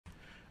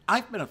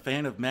I've been a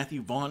fan of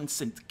Matthew Vaughn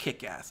since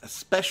Kick-Ass,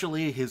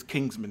 especially his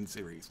Kingsman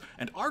series,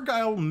 and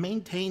Argylle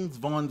maintains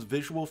Vaughn's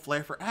visual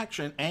flair for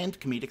action and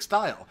comedic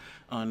style.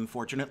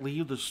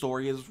 Unfortunately, the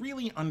story is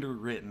really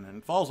underwritten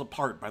and falls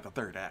apart by the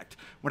third act.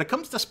 When it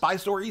comes to spy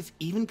stories,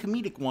 even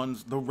comedic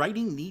ones, the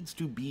writing needs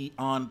to be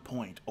on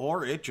point,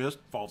 or it just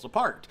falls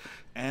apart.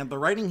 And the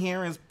writing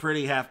here is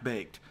pretty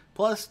half-baked.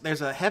 Plus,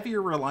 there's a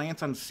heavier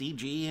reliance on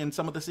CG in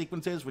some of the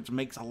sequences, which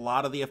makes a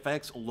lot of the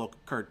effects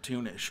look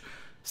cartoonish.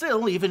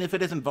 Still, even if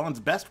it isn't Vaughn's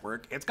best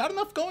work, it's got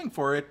enough going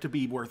for it to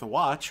be worth a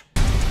watch.